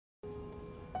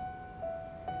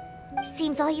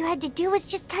Seems all you had to do was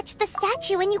just touch the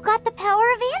statue and you got the power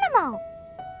of Animo.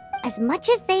 As much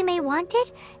as they may want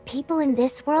it, people in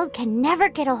this world can never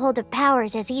get a hold of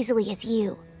powers as easily as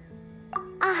you.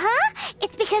 Uh-huh,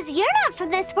 it's because you're not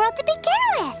from this world to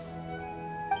begin with.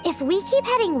 If we keep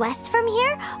heading west from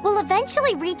here, we'll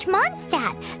eventually reach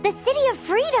Mondstadt, the city of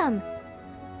freedom.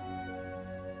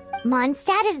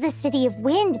 Mondstadt is the city of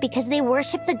wind because they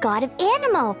worship the god of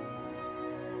Animo.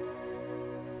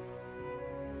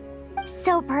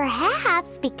 So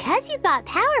perhaps, because you got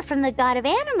power from the god of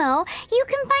Animo, you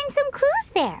can find some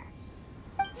clues there.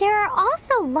 There are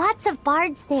also lots of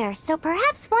bards there, so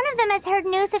perhaps one of them has heard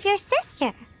news of your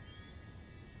sister.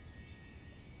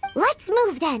 Let's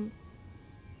move then!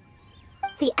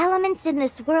 The elements in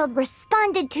this world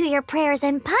responded to your prayers,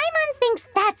 and Paimon thinks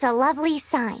that's a lovely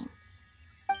sign.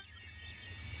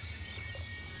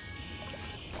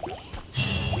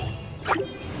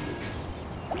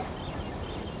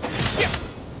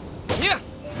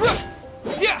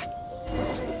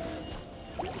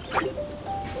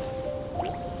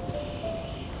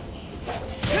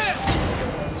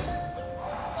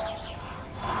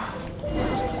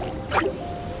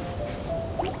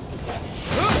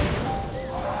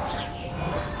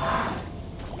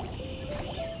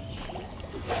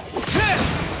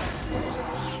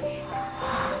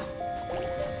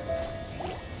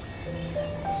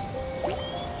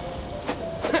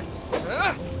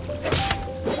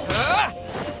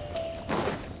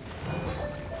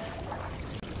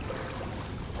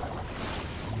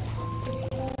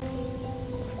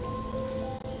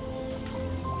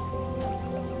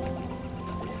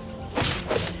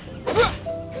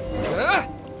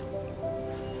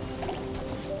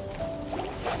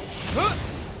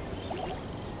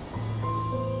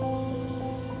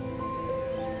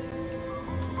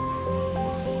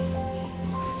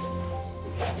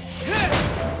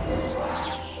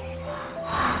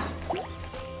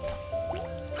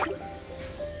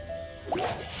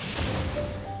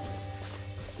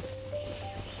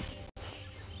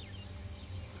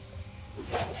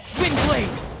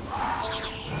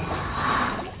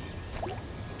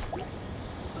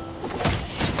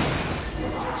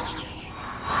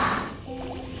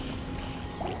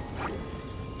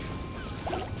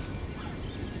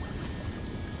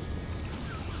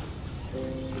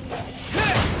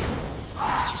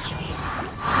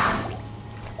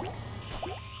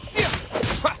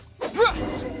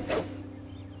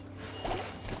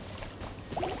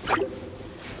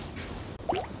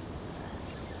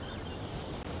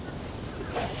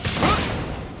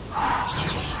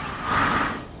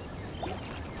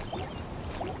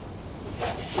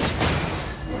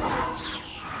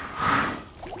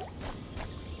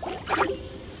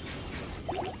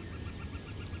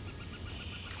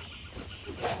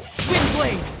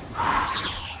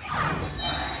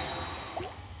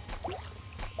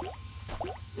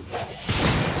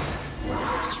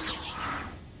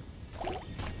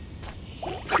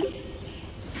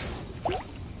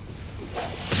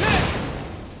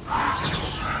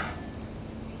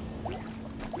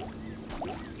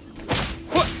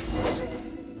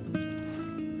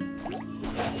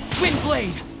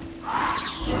 Windblade!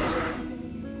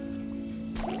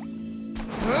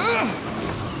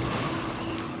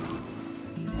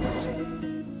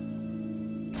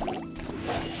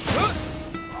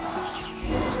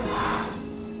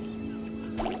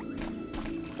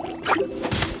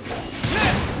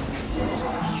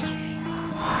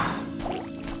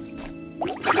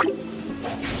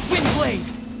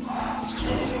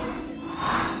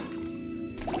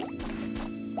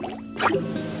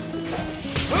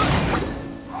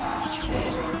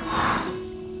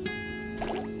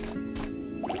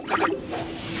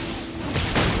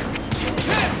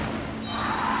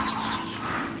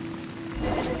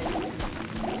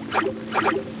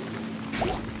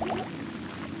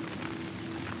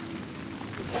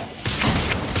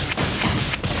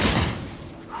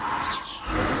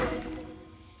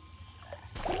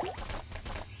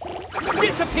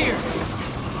 Disappear!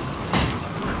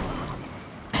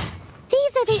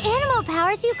 These are the animal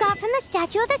powers you got from the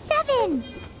Statue of the Seven!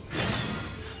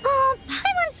 Oh,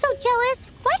 Paimon's so jealous.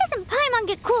 Why doesn't Paimon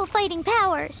get cool fighting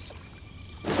powers?